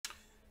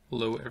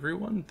Hello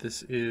everyone,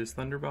 this is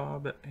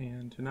Thunderbob,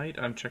 and tonight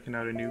I'm checking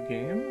out a new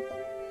game.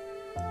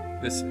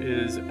 This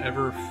is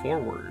Ever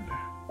Forward.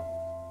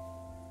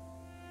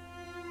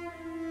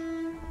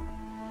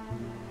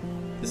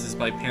 This is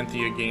by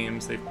Pathea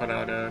Games. They've put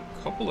out a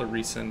couple of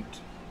recent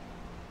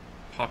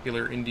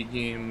popular indie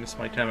games,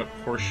 my time at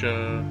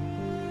Portia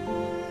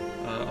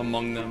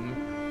among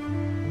them.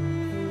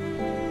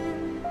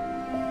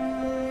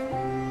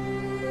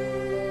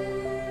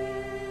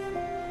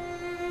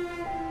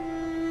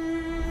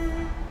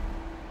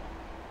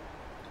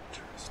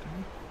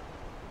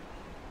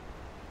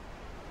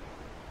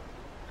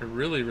 I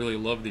really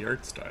love the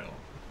art style.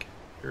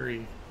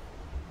 Very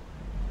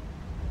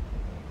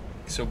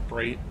so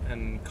bright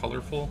and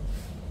colorful.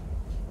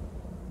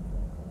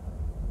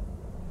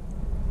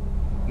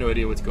 No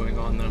idea what's going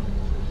on though.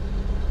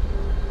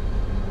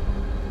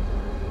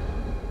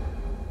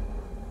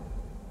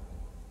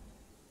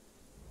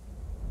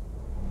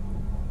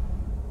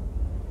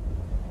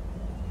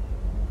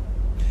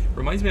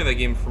 Reminds me of that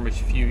game from a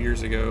few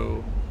years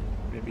ago,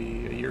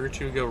 maybe a year or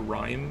two ago,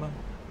 Rhyme.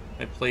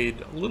 I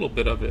played a little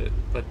bit of it,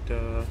 but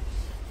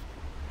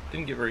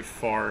didn't get very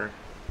far.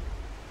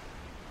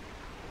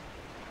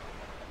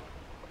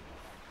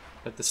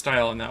 But the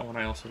style in that one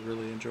I also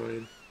really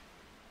enjoyed.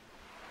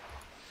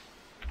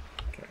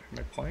 Okay, am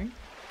I playing?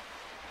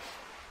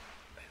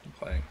 I'm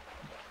playing.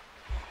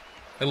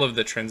 I love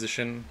the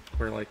transition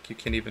where like you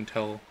can't even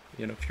tell,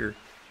 you know, if you're,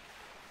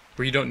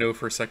 where you don't know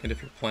for a second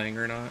if you're playing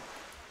or not.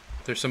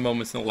 There's some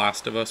moments in The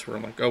Last of Us where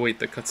I'm like, oh wait,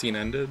 the cutscene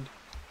ended.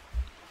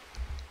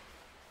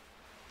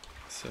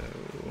 So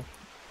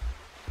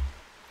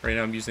right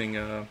now I'm using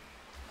a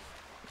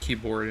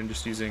keyboard and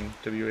just using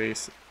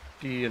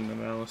WASD and the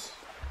mouse.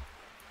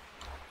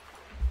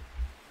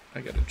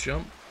 I gotta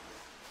jump.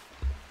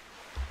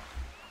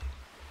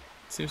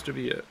 Seems to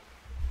be it.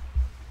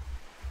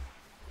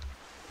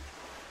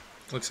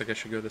 Looks like I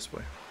should go this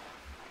way.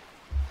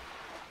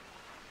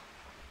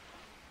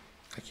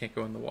 I can't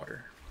go in the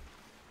water.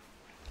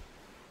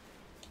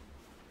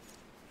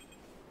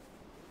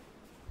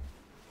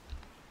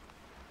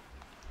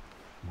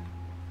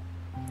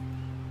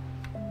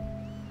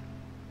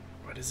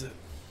 What is it?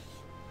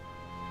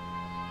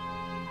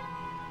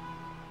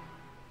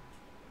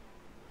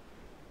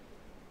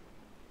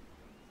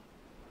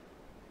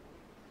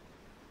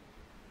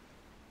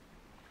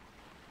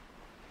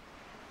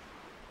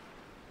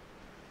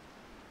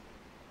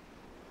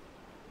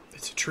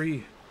 It's a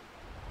tree.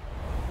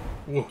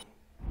 Whoa.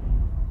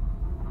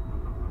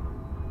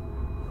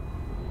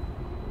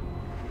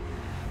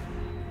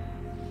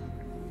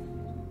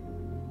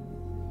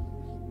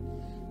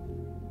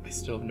 I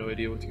still have no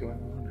idea what's going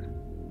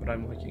on, but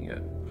I'm liking it.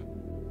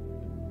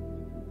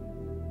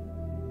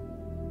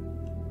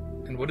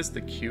 And what is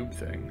the cube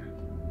thing?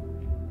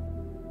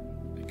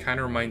 It kind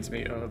of reminds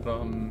me of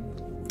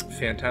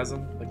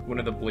Phantasm, like one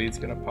of the blades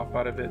gonna pop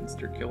out of it and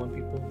start killing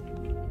people.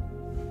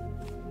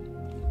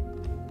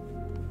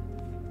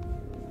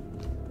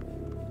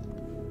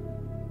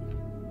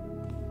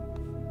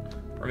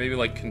 Or maybe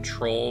like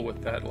Control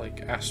with that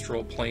like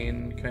astral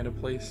plane kind of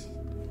place.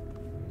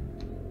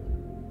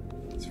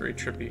 It's very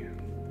trippy.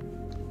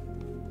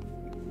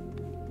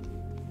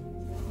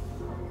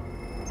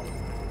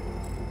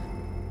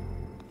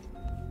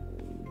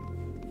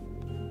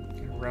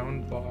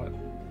 Round bot.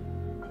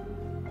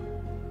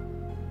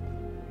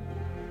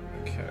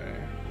 Okay.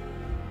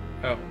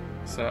 Oh,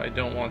 so I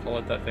don't want to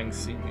let that thing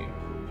see me.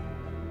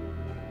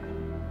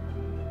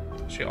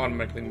 She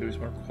automatically moves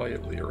more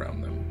quietly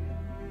around them.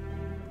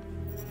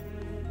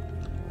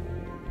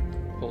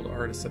 Hold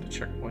R to set a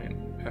checkpoint.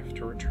 F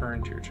to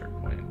return to your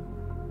checkpoint.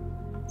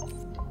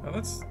 Oh,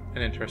 that's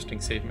an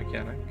interesting save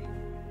mechanic.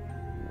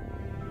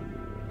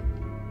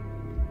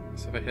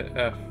 So if I hit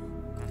F,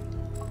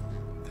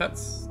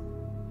 that's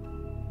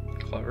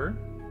clever.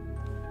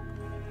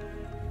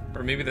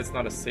 Or maybe that's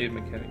not a save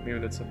mechanic, maybe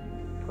that's a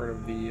part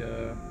of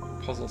the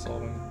puzzle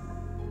solving.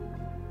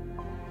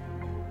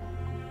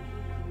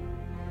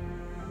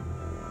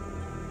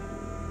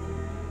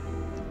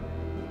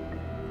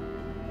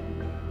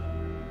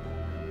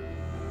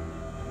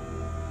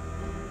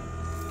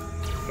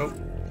 Oh.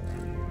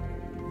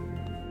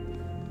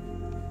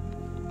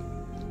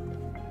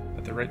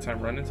 At the right time,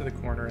 run into the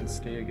corner and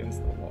stay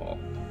against the wall.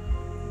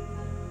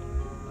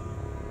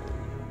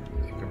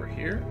 Look over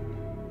here.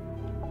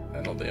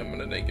 And all day I'm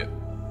gonna make it.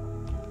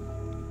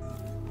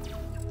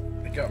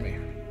 They got me.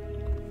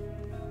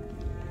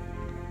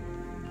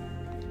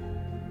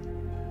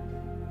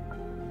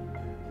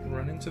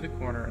 Run into the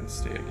corner and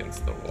stay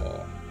against the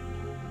wall.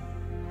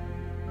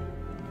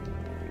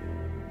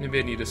 Maybe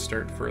I need to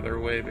start further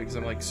away because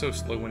I'm like so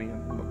slow when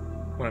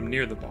I'm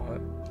near the bot.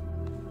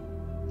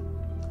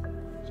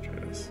 Let's try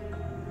this.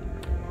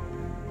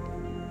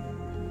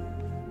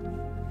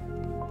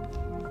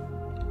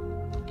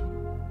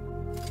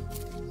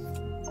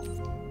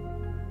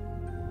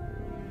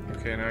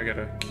 Okay, now I got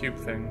a cube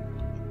thing.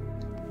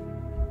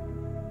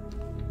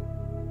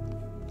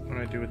 What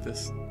do I do with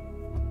this?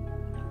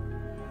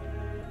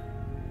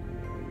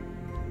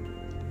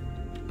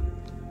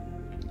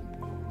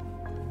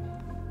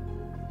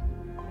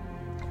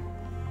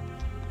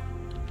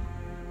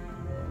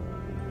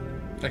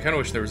 I kind of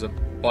wish there was a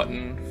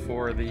button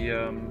for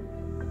the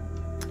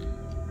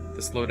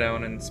slow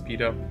down and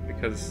speed up,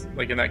 because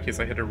like in that case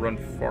I had to run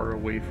far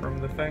away from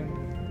the thing.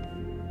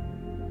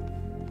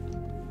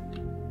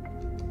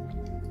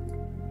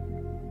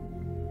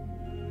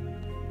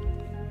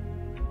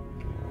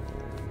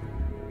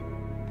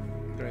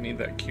 Do I need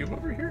that cube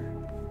over here?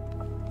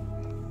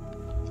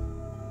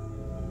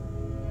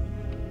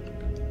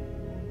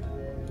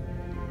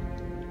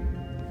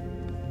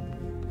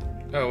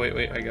 Oh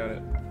wait, I got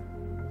it.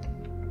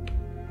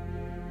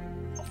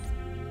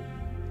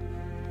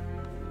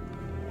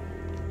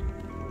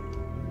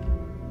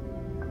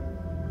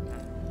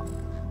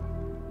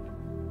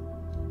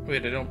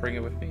 Wait, I don't bring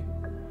it with me?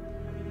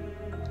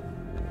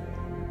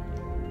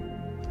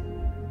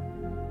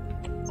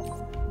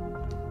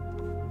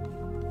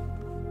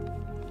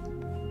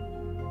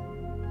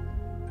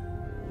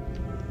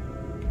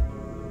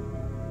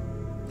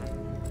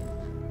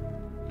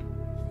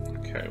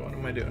 Okay, what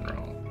am I doing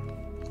wrong?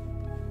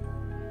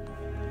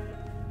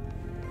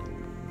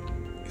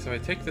 So I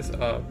take this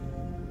up.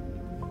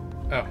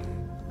 Oh.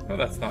 Oh,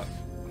 that's not.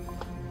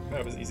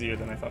 That was easier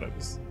than I thought it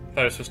was. I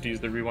thought I was supposed to use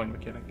the rewind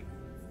mechanic.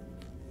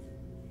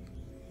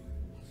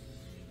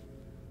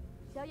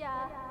 小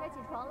雅，该起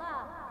床了。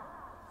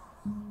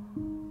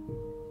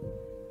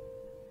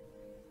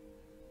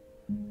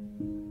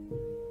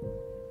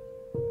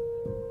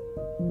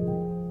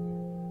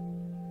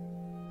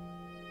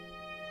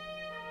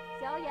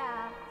小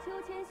雅，秋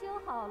千修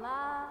好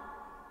啦。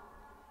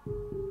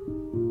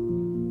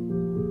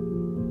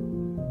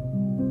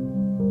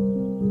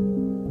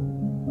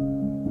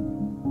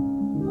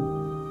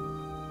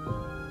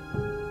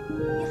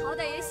你好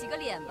歹也洗个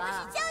脸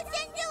吧。秋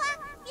千之王，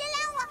别拦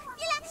我，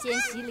别拦我！先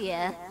洗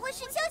脸。我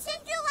是秋千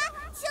之王，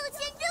秋千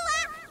之王。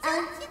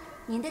安，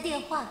您的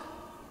电话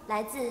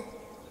来自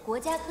国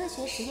家科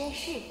学实验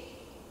室。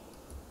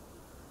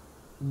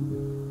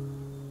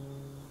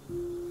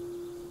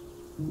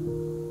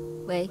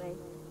喂，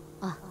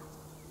啊，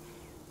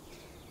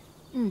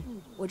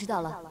我知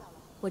道了，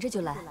我这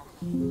就来。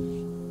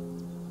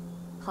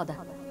好的，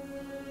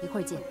一会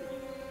儿见。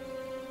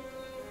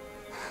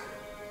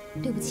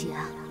对不起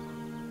啊，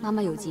妈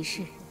妈有急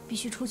事，必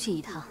须出去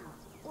一趟。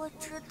我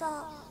知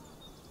道。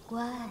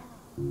乖，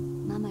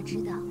妈妈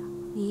知道，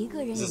你一个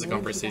人也 This is a 没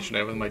问题 conversation 的。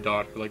 I have with my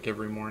daughter like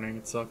every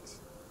morning. It sucks.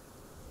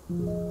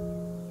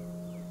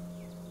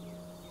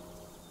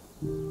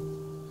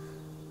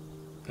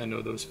 I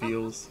know those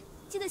feels.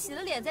 记得洗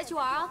了脸再去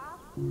玩啊。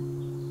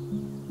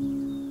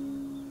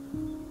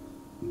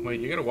 Wait,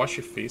 you gotta wash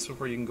your face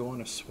before you can go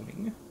on a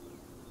swing?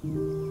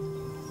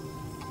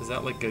 Is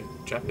that like a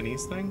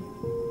Japanese thing?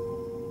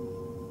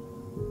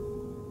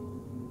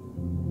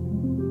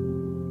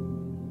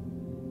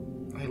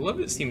 I love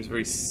it seems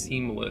very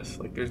seamless,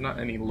 like there's not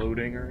any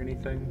loading or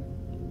anything.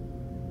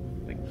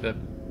 Like the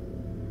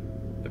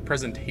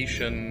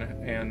presentation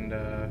and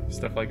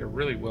stuff like are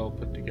really well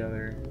put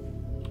together.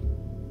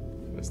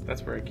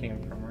 That's where I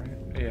came from, right?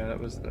 Yeah, that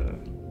was the...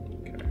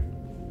 Okay.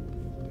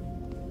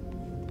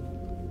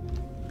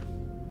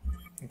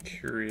 I'm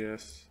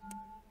curious.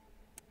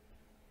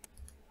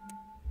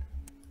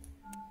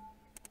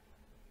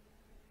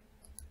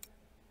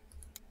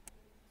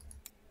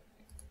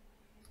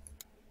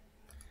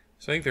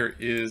 So I think there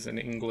is an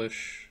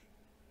English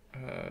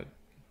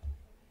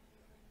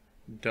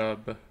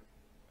dub.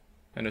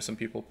 I know some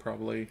people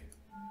probably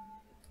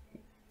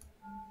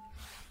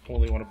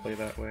only want to play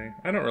that way.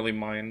 I don't really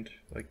mind,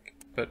 like,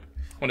 but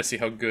I want to see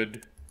how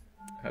good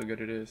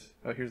it is.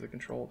 Oh, here's the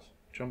controls.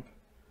 Jump,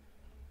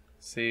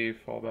 save,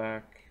 fall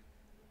back,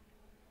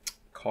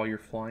 call your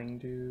flying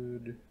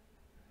dude.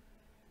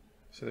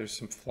 So there's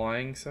some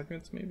flying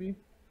segments, maybe.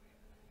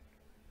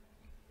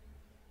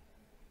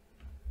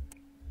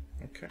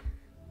 Okay.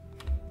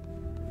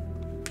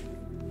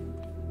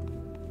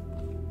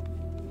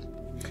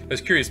 I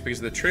was curious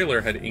because the trailer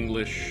had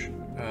English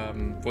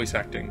voice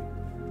acting,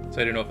 so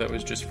I didn't know if that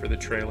was just for the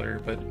trailer,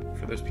 but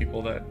for those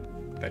people that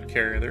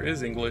care, there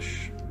is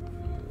English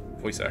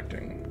voice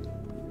acting.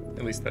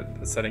 At least that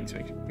the settings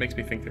makes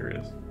me think there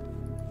is.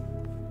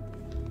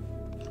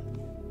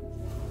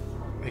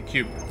 Hey,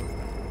 cube.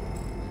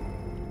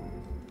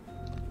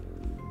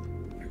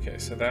 Okay,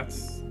 so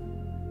that's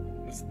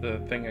the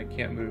thing I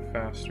can't move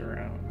fast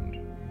around.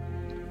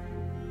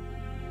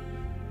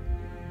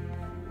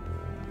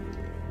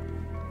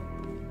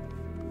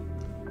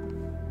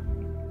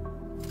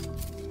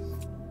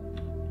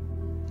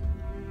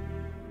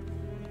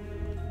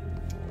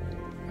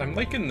 I'm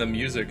liking the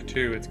music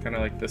too. It's kind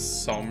of like this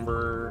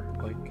somber,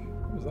 like,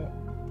 what was that?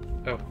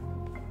 Oh,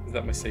 is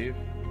that my save?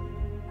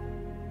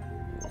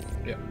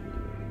 Yeah.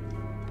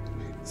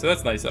 So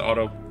that's nice. It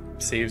auto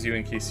saves you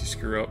in case you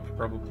screw up,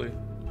 probably.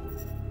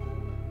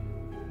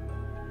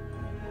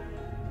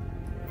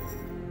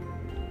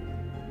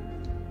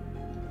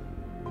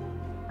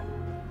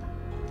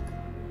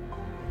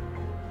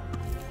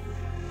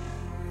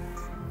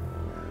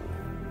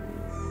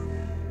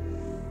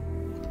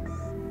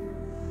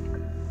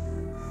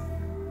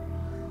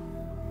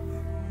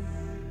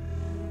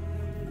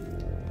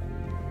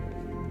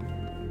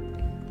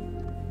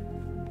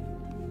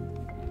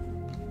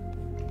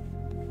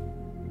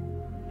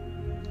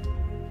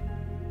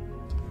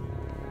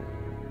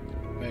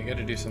 I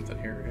gotta do something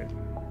here, right?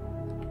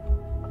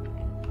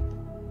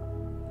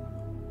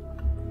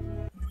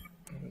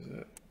 What is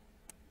it?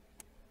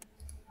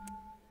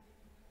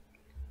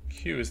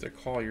 Q is to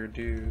call your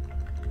dude.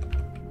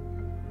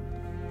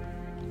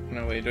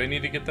 No, wait, do I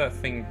need to get that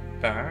thing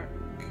back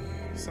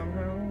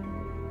somehow?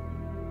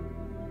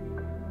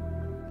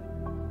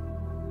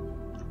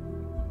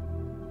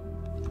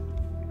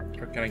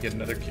 Or can I get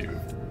another Q?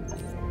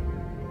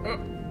 Oh!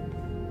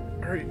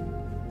 Hurry!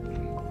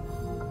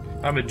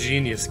 I'm a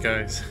genius,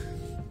 guys.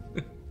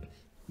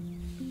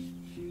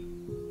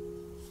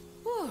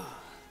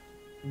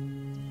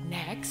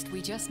 Next,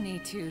 we just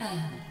need to...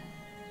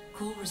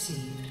 Call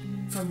received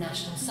from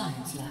National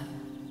Science Lab.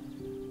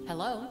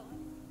 Hello?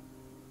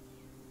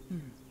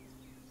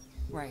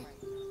 Right.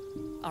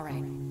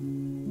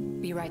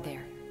 Alright. Be right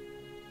there.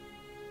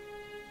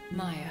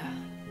 Maya,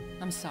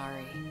 I'm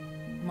sorry.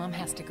 Mom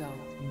has to go.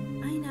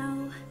 I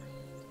know.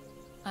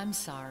 I'm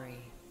sorry,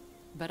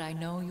 but I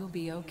know you'll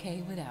be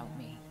okay without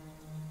me.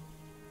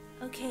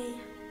 Okay.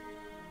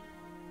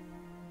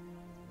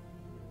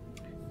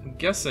 I'm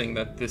guessing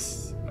that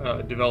this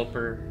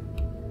developer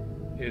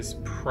is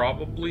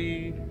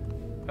probably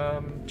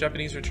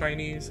Japanese or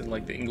Chinese, and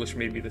like the English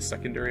may be the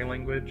secondary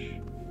language.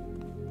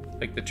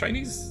 Like the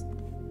Chinese,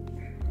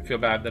 I feel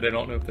bad that I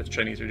don't know if that's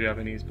Chinese or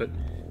Japanese, but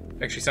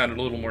it actually sounded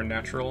a little more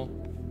natural,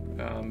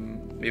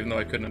 even though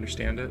I couldn't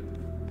understand it.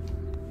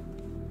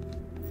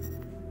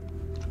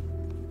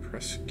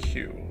 Press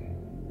Q.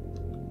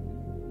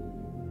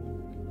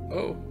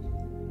 Oh,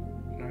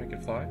 now I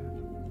can fly.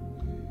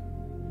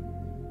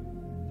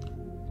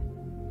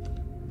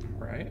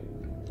 Right.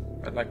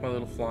 I like my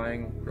little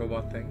flying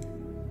robot thing.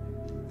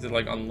 Is it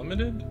like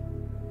unlimited?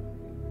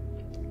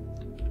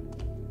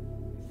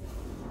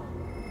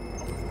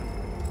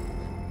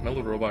 My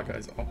little robot guy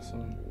is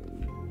awesome.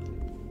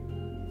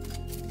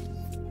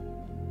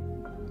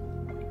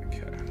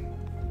 Okay.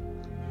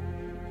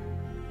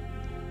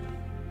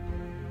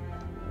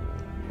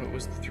 What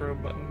was the throw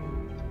button?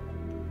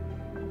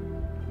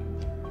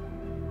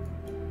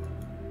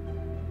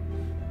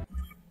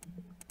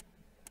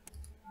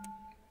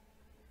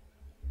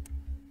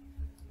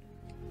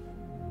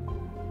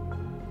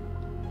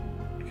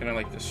 Can I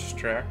like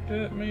distract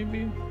it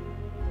maybe?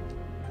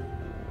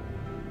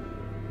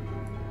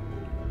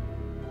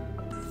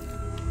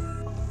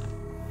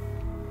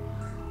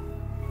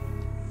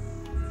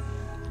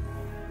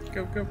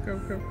 Go, go, go,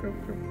 go, go,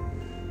 go.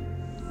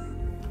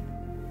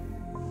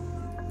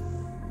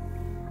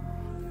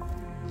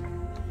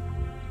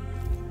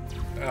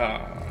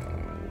 Ah.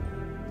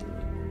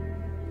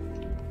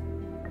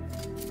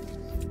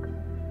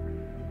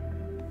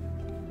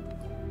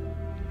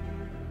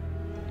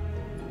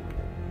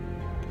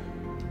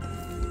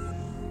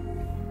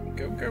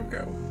 Go, go,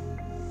 go.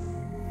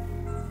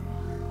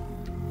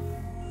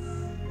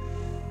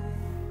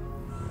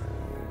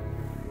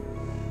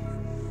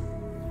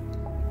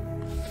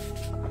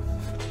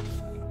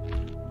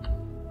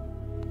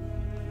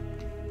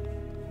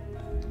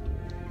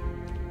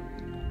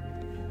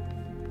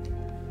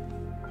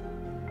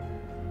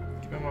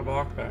 Give me my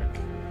block back.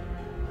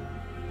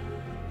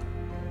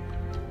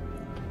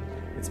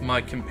 It's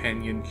my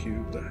companion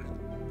cube.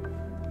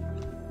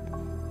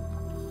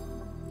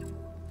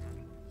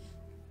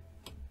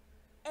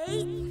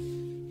 8,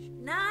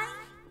 9,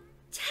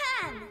 10.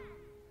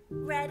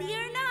 Ready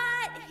or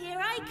not, here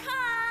I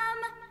come.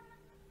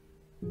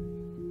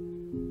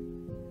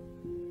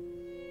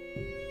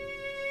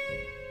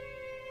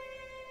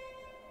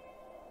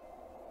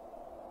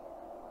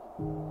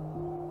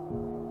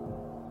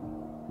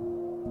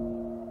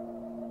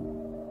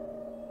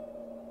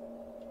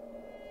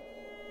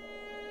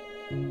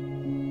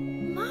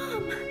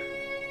 Mom,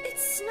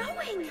 it's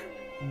snowing.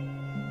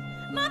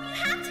 Mom, you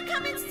have to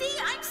come and see.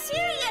 I'm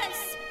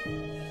serious.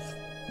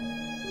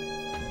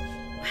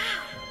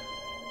 Wow.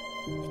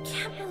 I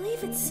can't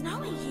believe it's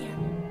snowing here.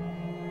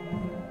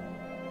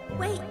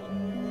 Wait,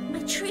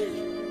 a tree.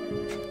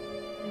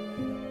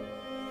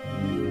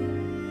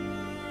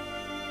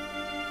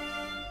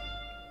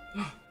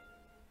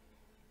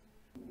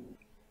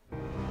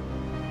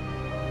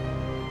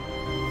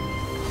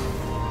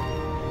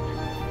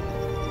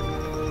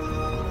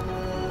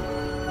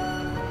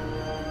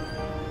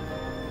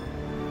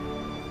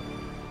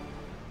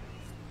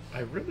 I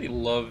really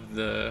love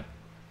the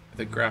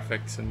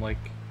graphics and like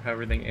how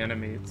everything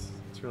animates.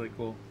 It's really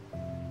cool.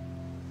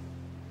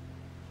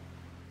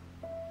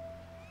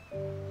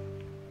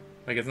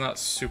 Like it's not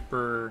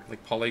super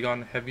like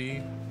polygon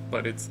heavy,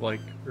 but it's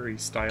like very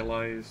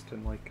stylized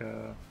and like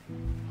a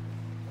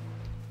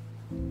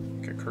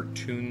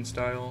cartoon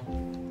style.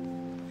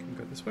 Can we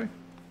go this way?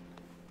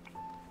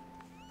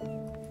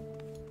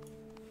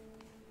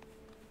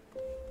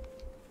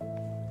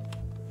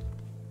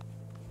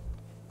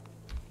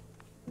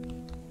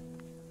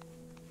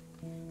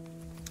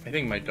 I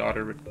think my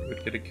daughter would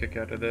get a kick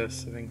out of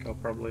this. I think I'll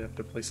probably have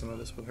to play some of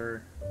this with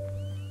her.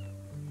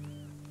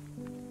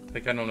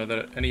 Like, I don't know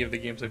that any of the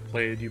games I've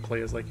played, you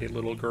play as like a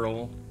little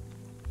girl,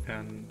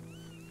 and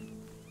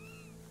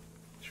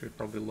she would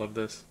probably love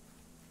this.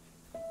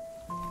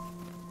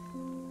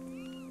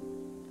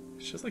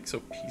 It's just like so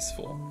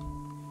peaceful.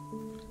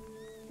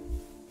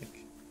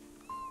 Like,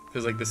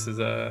 feels like this is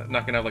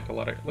not gonna have like a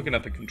lot of, looking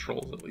at the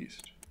controls at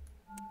least.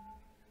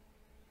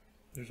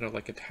 There's no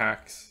like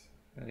attacks,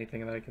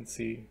 anything that I can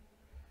see.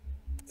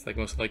 It's like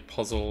mostly like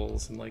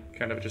puzzles and like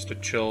kind of just a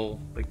chill,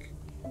 like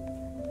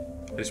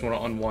I just want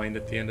to unwind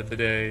at the end of the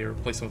day or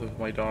play something with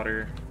my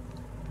daughter.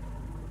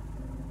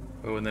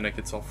 Oh, and then it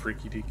gets all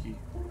freaky deaky.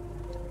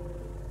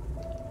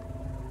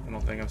 I don't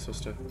think I'm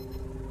supposed to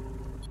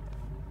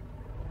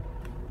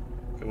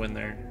go in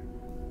there.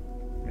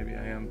 Maybe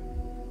I am.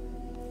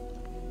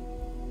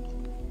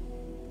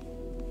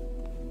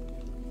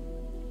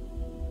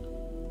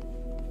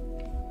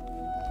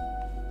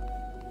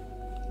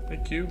 Hey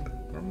Cube,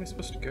 where am I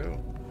supposed to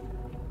go?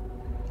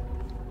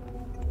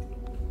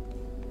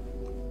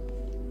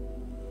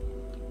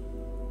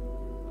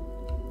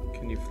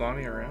 Can you fly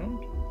me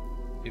around?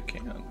 You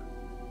can.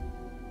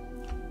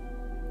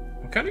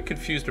 I'm kind of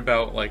confused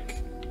about, like,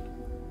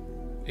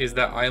 is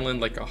that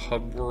island like a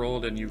hub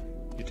world and you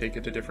take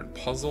it to different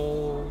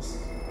puzzles?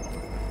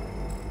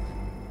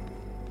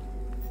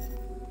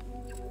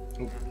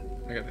 Oop,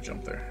 I gotta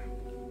jump there.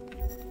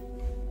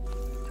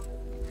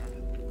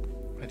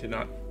 I did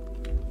not.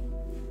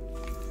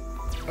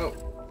 Oh,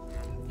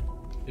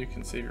 you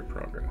can save your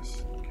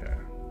progress. Okay.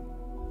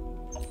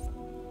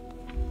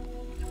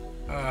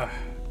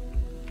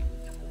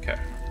 Okay.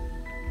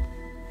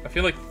 I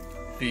feel like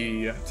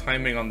the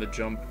timing on the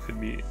jump could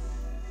be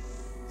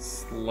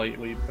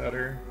slightly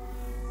better.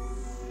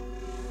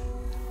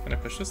 Can I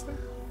push this thing?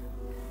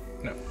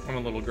 No, I'm a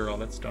little girl,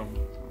 that's dumb.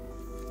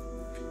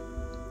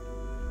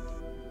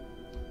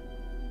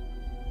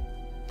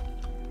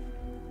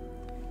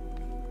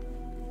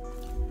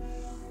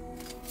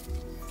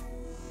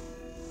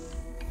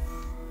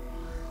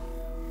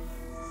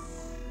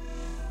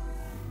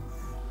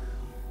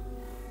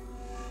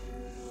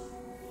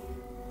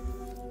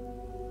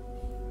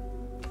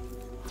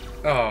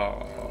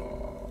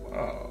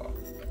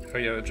 Oh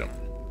yeah, the jump.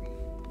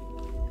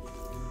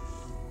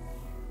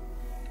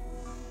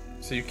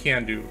 So you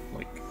can do,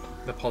 like,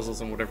 the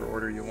puzzles in whatever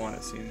order you want,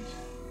 it seems.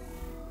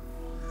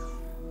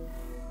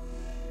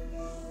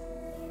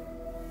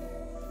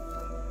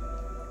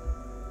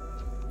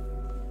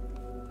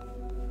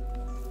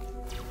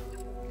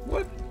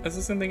 What? That's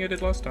the same thing I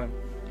did last time.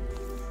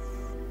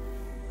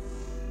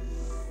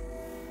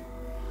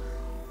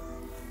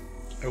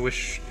 I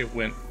wish it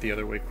went the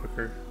other way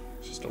quicker.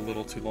 It's just a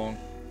little too long.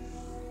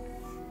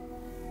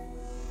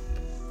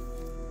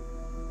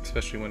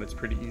 Especially when it's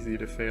pretty easy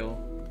to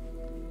fail.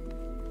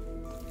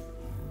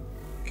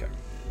 Okay,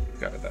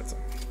 got it, that's it.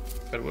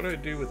 But what do I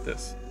do with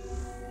this?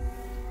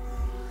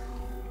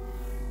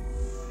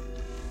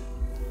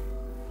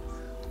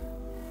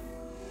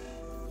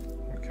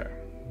 Okay.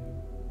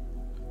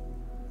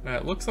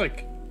 It looks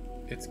like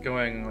it's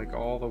going like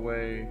all the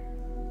way.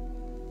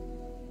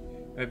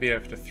 Maybe I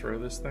have to throw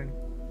this thing.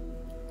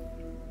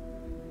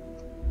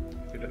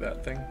 Go to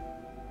that thing.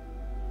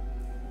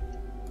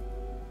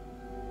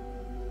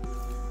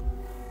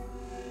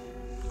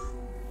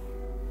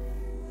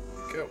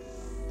 Go.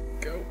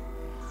 Go.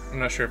 I'm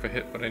not sure if I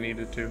hit what I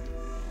needed to.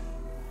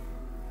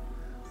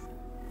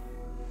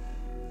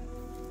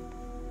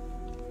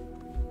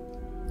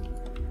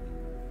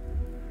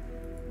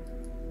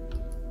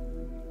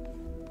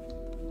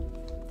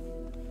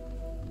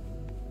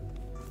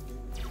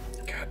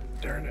 God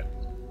darn it.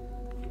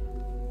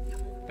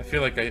 I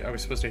feel like I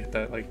was supposed to hit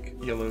that, like,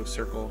 yellow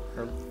circle,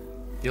 or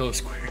yellow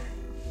square.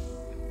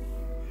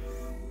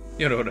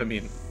 You know what I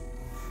mean.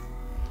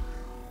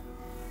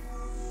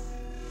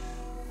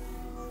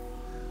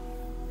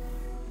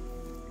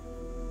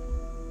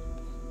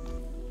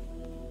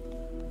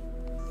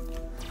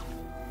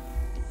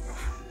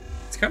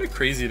 It's kind of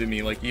crazy to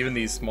me, like, even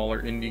these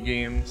smaller indie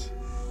games,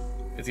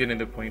 it's getting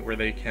to the point where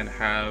they can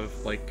have,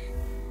 like,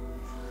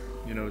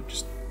 you know,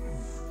 just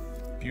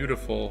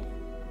beautiful,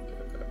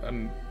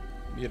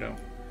 you know,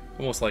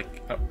 almost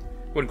like, I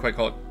wouldn't quite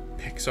call it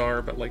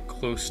Pixar, but like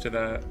close to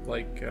that,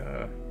 like,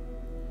 well,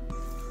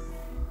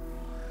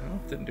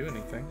 didn't do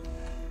anything.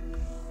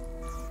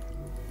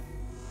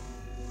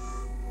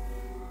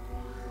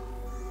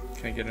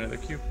 Can I get another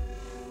cube?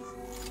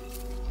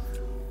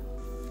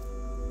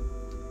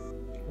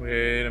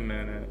 Wait a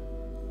minute.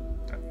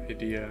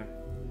 Idea.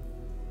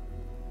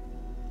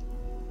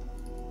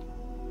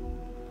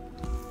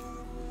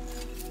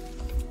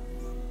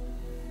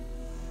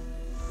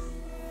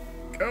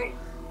 Go!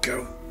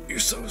 Go! You're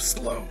so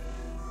slow.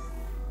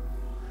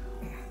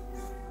 I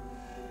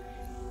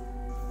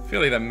feel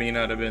like that may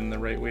not have been the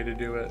right way to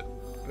do it,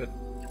 but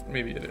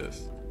maybe it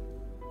is.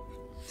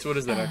 So what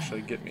does that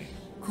actually get me?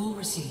 Call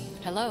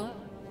received. Hello?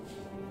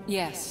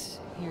 Yes,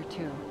 here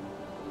too.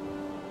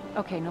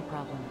 Okay, no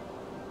problem.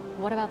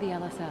 What about the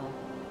LSL?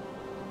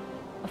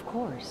 Of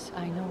course,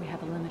 I know we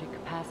have a limited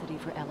capacity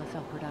for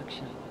LSL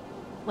production.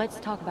 Let's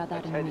talk about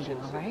that in a meeting,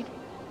 all right?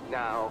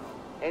 Now,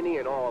 any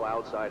and all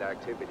outside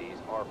activities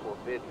are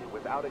forbidden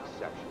without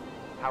exception.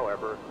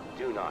 However,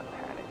 do not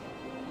panic.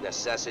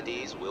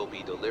 Necessities will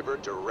be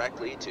delivered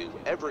directly to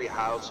every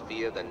house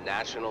via the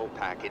National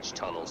Package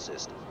Tunnel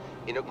System,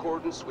 in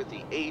accordance with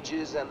the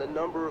ages and the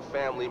number of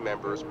family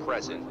members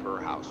present per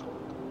household.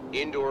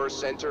 Indoor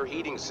center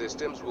heating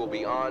systems will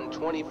be on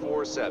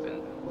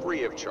 24/7,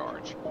 free of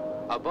charge.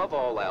 Above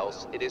all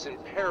else, it is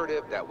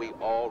imperative that we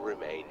all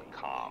remain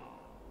calm.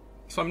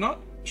 So I'm not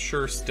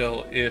sure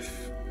still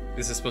if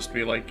this is supposed to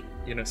be like,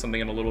 you know,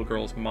 something in a little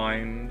girl's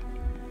mind,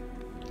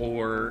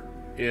 or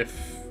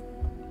if,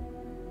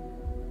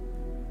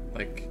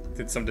 like,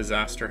 did some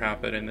disaster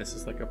happen and this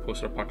is like a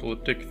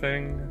post-apocalyptic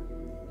thing?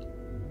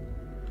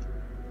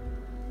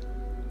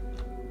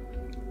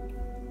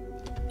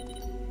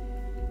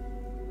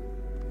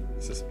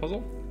 Is this a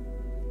puzzle?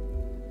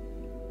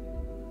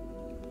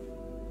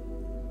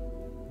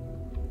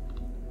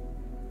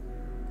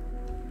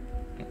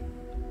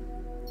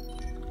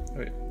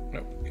 Wait,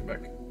 no, come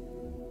back.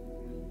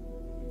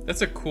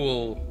 That's a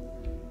cool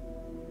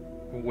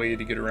way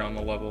to get around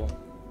the level.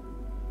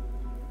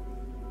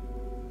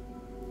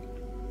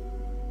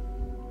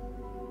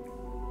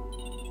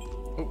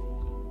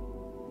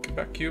 Oh, come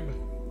back, cube.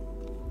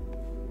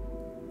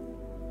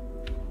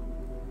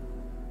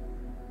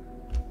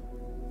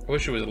 I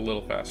wish it was a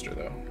little faster,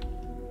 though.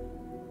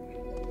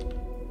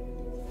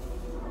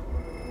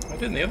 Why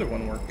didn't the other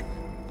one work?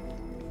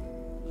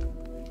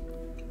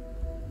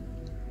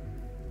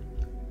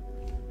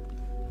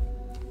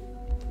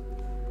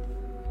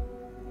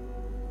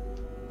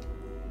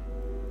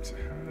 So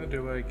how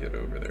do I get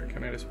over there?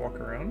 Can I just walk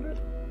around it?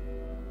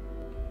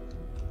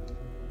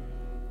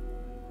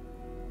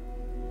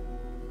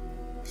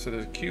 So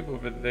there's a cube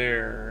over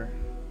there.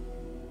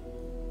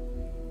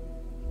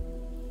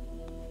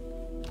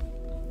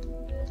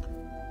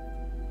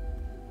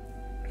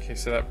 Okay,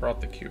 so that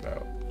brought the cube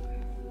out.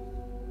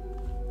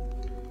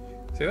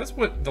 See, that's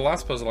what the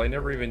last puzzle, I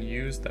never even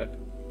used that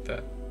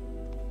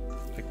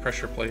like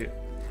pressure plate.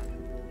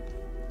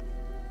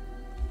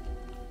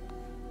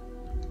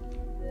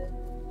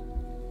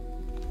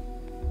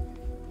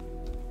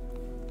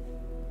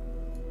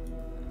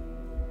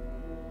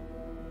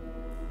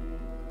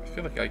 I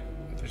feel like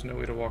there's no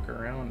way to walk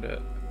around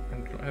it,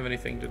 and I don't have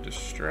anything to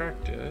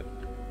distract it.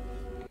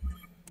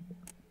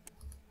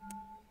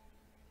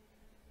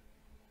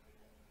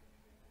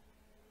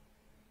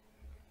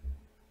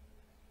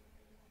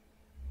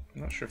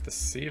 I'm not sure if the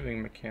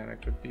saving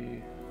mechanic would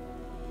be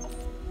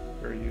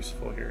very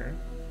useful here.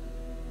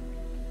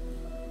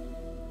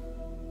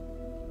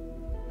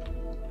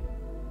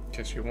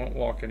 Guess you won't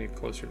walk any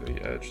closer to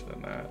the edge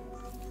than that.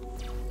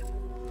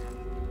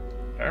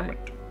 Damn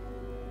it.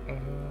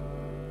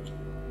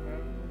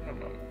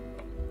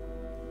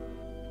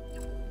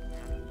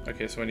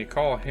 Okay, so when you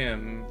call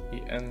him,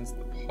 he ends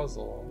the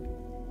puzzle.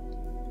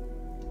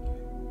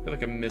 I feel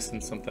like I'm missing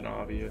something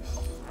obvious.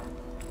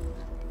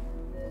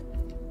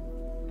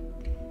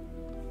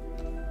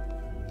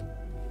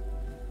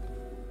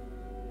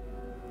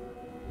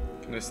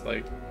 Just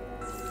like,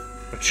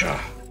 Pathea!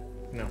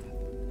 No.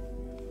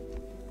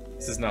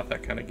 This is not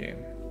that kind of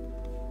game.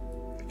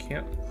 I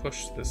can't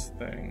push this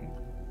thing.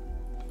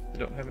 I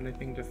don't have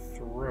anything to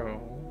throw.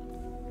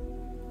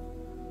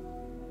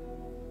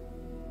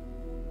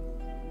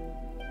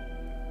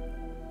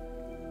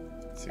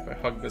 Let's see if I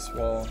hug this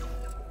wall.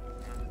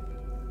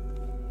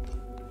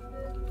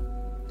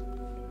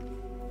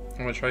 I'm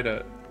gonna try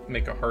to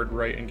make a hard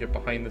right and get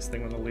behind this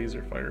thing when the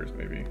laser fires,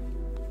 maybe.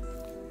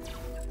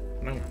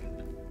 No.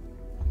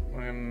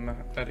 I'm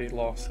at a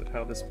loss at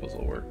how this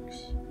puzzle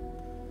works.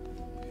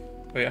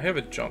 Wait, I have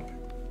a jump,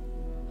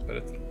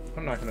 but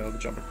I'm not gonna be able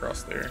to jump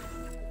across there.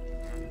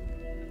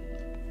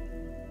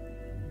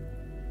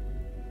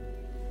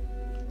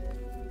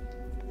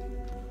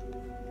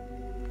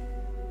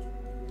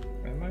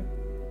 Am I?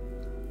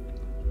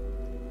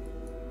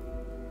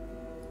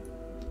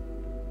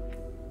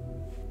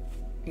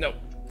 No.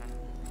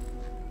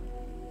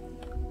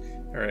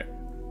 All right.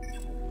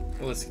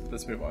 Well,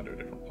 let's move on to a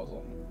different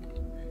puzzle.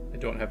 I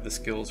don't have the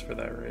skills for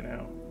that right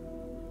now.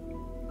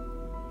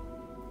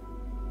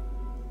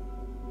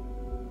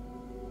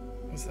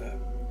 What's that?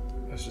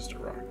 That's just a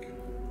rock.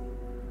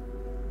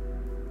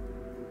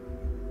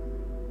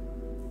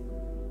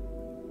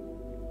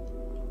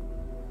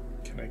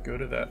 Can I go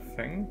to that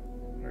thing?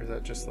 Or is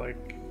that just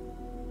like...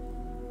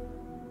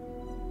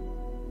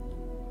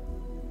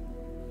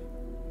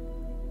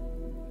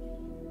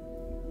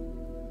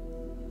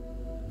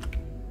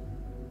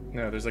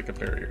 No, there's like a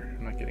barrier.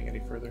 I'm not getting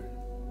any further.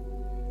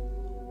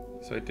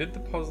 So I did the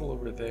puzzle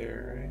over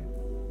there,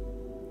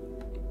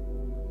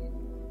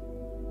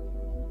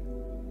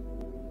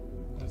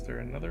 right? Is there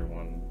another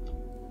one?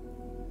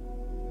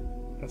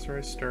 That's where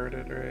I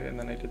started, right? And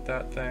then I did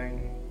that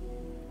thing.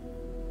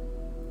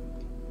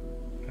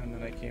 And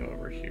then I came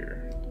over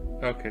here.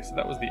 Okay, so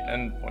that was the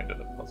end point of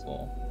the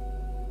puzzle.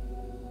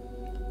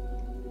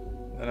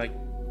 And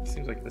then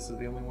seems like this is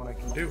the only one I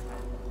can do.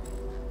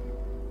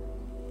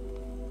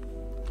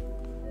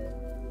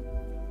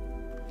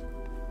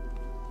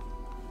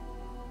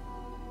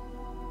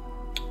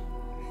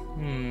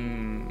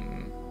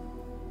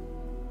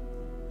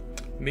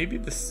 maybe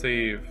the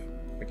save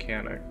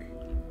mechanic.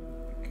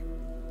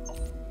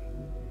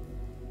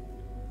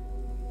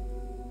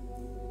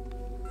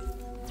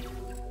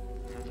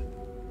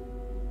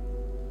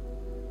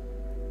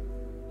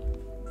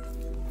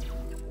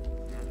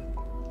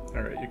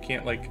 Alright, you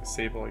can't like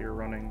save while you're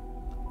running.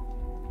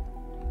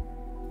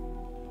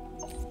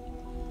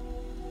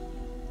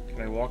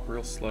 Can I walk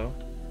real slow?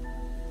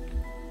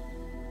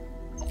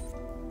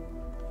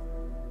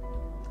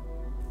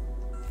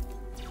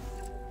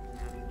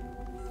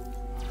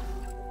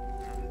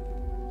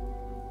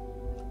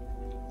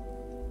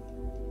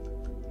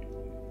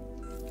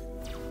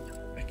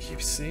 I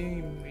keep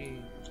seeing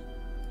me.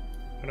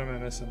 What am I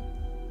missing?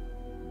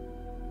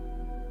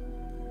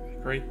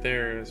 Like right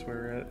there is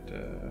where it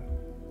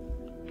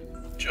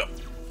jump.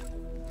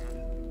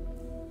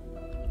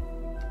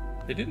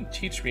 They didn't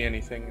teach me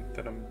anything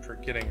that I'm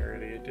forgetting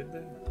already, did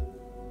they?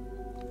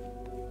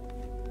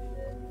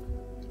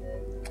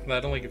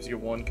 That only gives you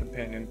one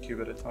companion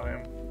cube at a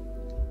time.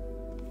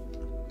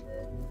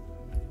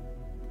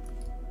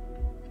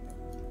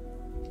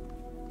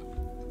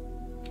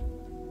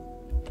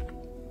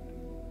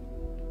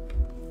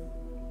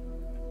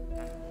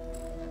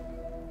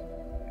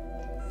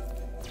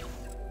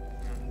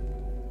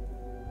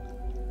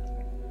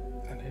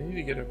 And I need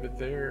to get over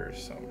there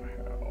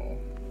somehow.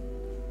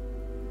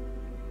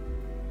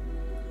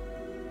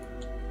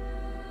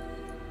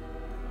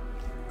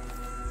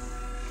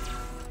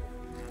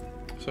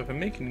 So if I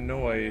make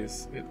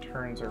noise, it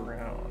turns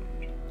around.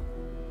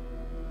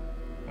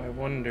 I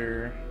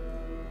wonder...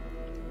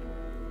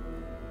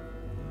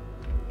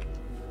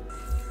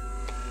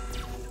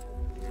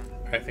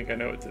 I think I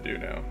know what to do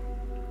now.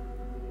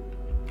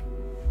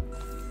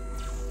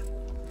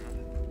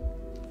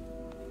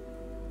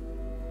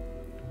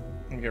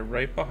 And get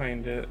right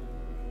behind it.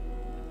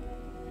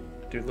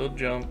 Do a little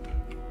jump.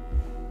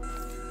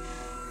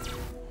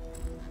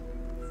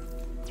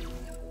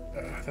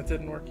 That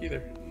didn't work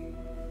either.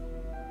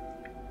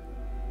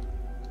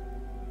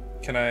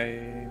 Can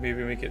I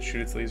maybe make it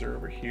shoot its laser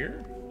over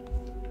here?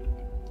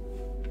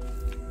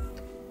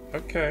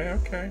 Okay,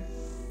 okay.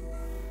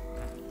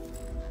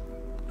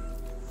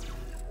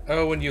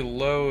 Oh, when you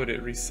load,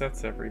 it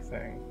resets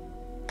everything.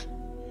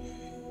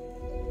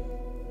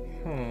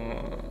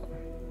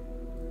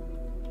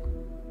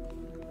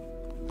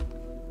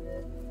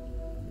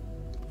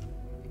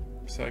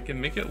 So I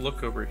can make it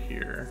look over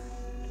here.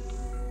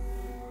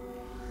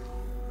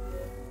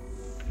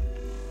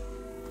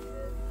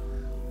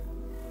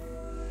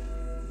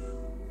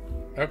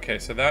 Okay,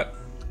 so that...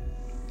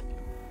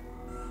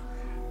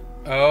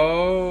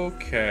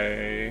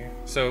 Okay.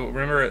 So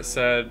remember it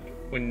said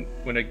when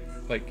it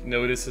like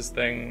notices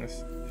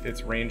things,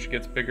 its range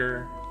gets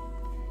bigger.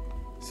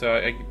 So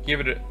I gave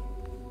it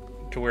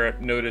to where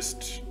it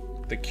noticed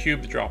the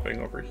cube dropping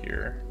over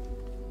here.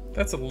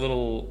 That's a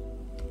little...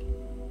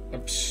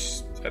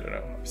 I don't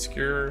know,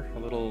 obscure, a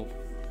little...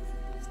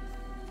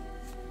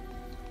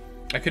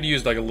 I could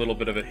use like a little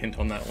bit of a hint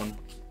on that one.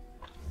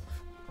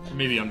 Or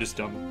maybe I'm just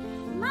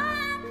dumb.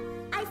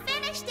 Mom, I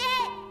finished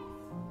it!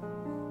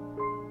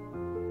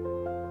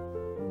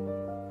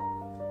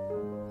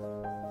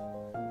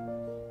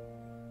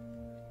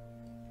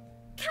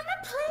 Come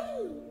and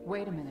play!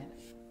 Wait a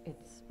minute.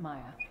 It's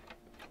Maya.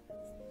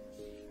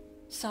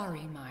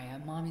 Sorry, Maya.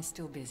 Mom is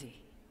still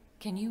busy.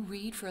 Can you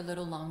read for a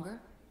little longer?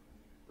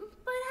 But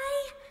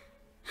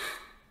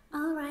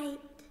all right.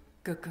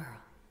 Good girl.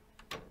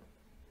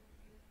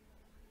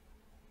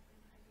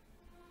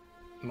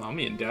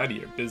 Mommy and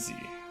Daddy are busy.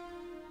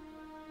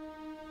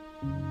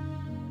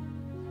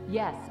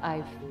 Yes,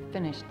 I've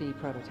finished the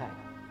prototype.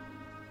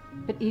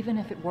 But even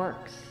if it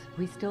works,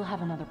 we still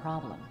have another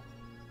problem.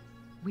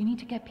 We need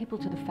to get people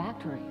to the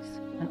factories,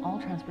 and all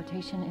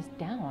transportation is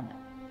down.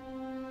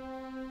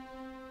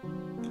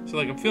 So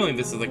like I'm feeling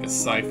this is like a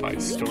sci-fi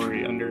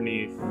story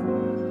underneath.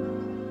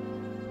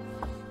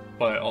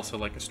 But also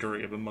like a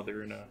story of a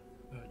mother and a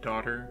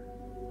daughter.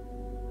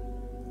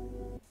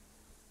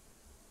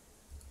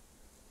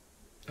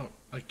 Oh,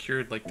 I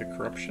cured like the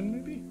corruption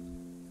maybe?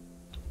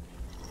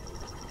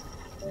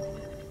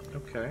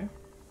 Okay.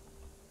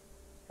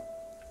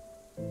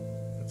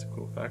 That's a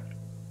cool fact.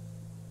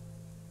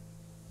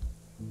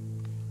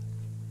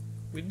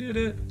 We did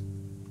it!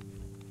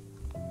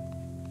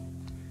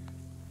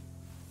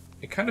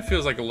 It kind of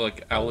feels like a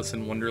like Alice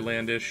in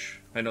Wonderland-ish.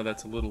 I know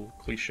that's a little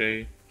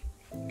cliche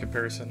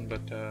comparison,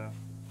 but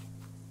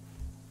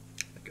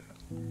like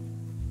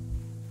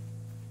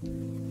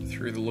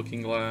through the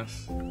looking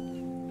glass.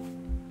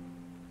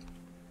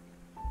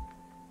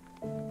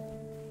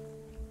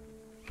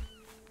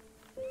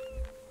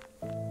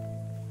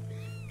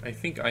 I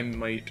think I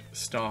might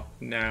stop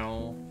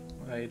now.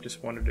 I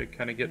just wanted to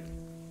kind of get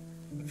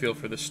a feel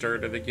for the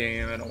start of the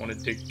game. I don't want to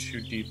dig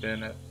too deep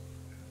in it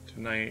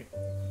tonight.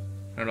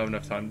 I don't have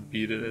enough time to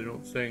beat it, I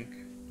don't think.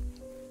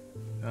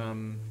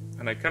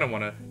 And I kind of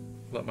want to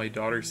let my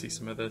daughter see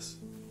some of this.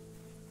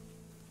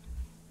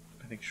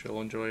 I think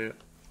she'll enjoy it.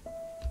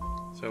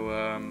 So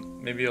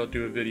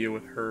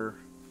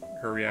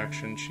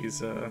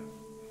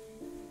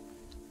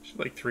She's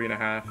like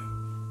 3.5.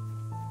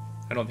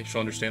 I don't think she'll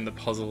understand the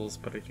puzzles,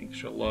 but I think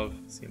she'll love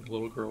seeing the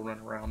little girl run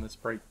around this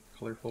bright,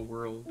 colorful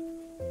world.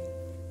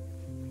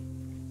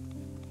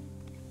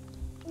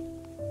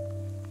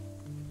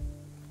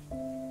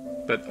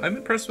 But I'm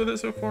impressed with it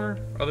so far,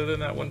 other than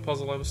that one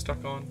puzzle I was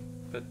stuck on.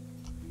 But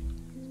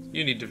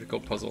you need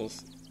difficult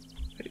puzzles.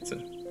 Hey, it's I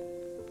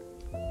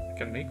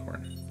got an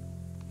acorn.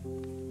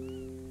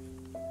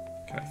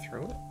 Can I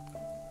throw it?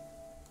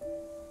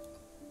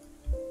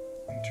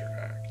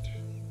 Interact.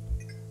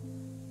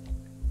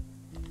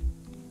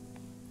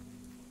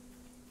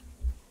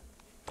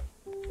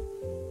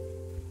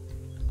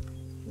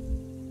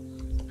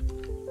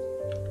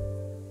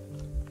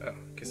 Oh,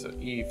 okay, so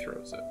E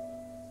throws it.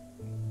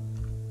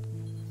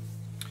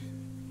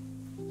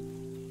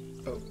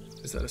 Oh,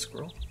 is that a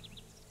squirrel?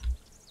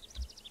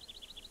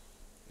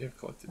 You have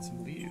collected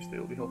some leaves. They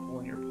will be helpful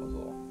in your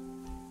puzzle.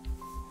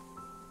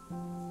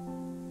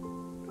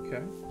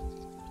 Okay.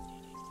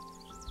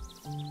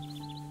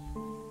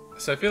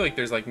 So I feel like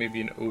there's like maybe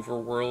an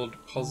overworld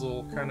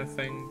puzzle kind of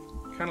thing.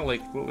 Kind of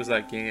like, what was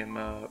that game?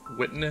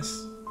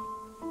 Witness?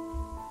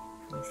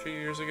 From a few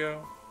years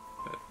ago?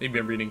 But maybe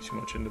I'm reading too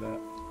much into that.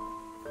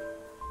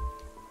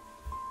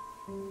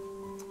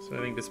 So I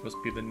think this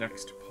must be the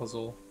next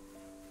puzzle.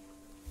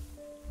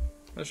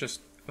 Let's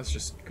just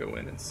go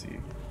in and see.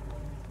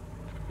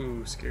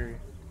 Ooh, scary.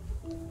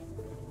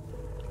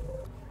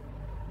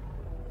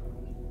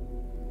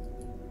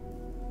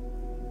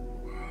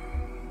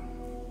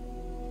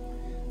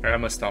 Alright, I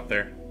must stop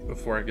there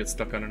before I get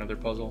stuck on another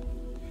puzzle.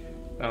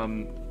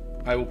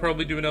 I will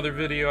probably do another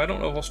video. I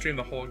don't know if I'll stream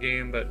the whole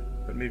game, but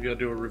maybe I'll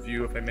do a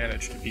review if I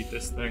manage to beat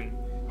this thing.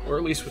 Or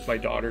at least with my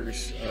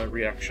daughter's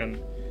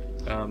reaction.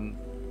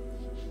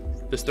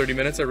 This 30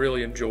 minutes I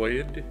really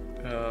enjoyed.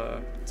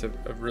 It's a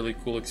really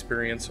cool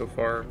experience so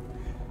far.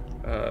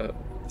 The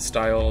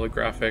style, the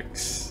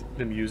graphics,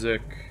 the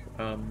music.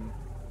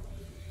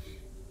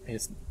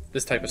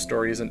 This type of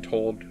story isn't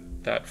told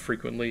that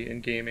frequently in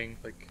gaming,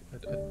 like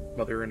a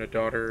mother and a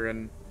daughter,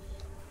 and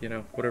you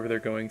know, whatever they're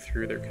going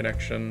through, their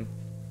connection.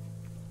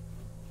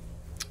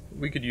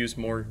 We could use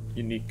more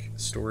unique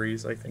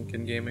stories, I think,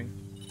 in gaming.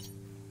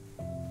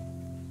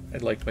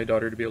 I'd like my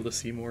daughter to be able to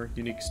see more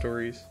unique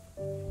stories.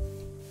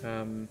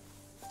 I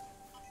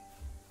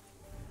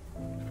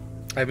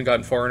haven't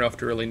gotten far enough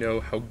to really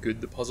know how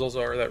good the puzzles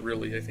are. That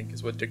really, I think,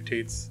 is what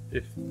dictates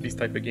if these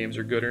type of games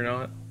are good or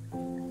not.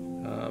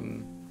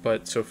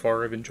 But so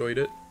far, I've enjoyed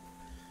it.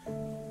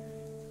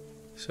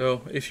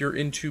 So, if you're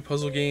into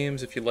puzzle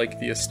games, if you like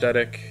the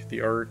aesthetic,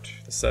 the art,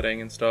 the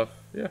setting and stuff,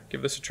 yeah,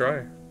 give this a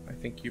try. I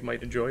think you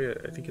might enjoy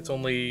it. I think it's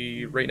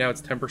only, right now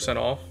it's 10%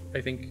 off.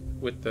 I think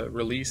with the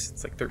release,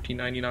 it's like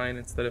 $13.99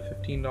 instead of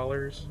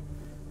 $15.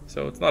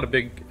 So it's not a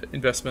big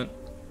investment.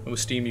 And with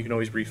Steam, you can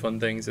always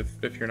refund things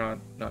if you're not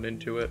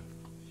into it.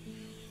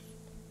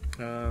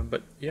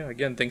 But yeah,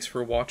 again, thanks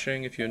for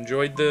watching. If you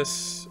enjoyed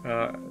this,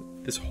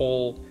 this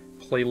whole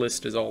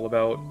playlist is all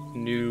about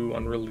new,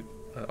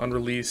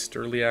 unreleased,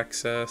 early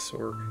access,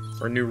 or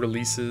new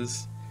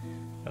releases.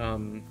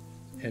 And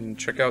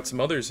check out some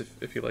others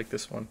if you like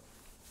this one.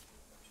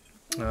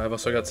 I've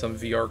also got some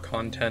VR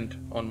content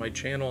on my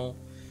channel,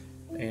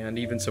 and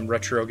even some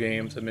retro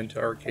games. I'm into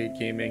arcade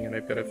gaming, and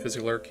I've got a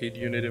physical arcade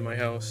unit in my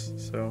house,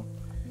 so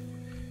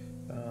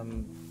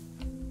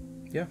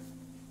yeah.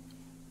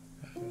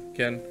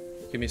 Again,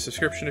 give me a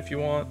subscription if you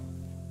want.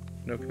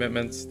 No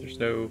commitments, there's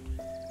no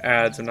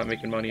ads, I'm not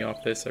making money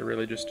off this. I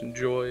really just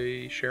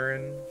enjoy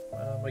sharing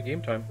my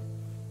game time.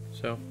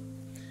 So,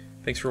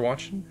 thanks for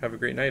watching, have a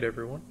great night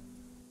everyone.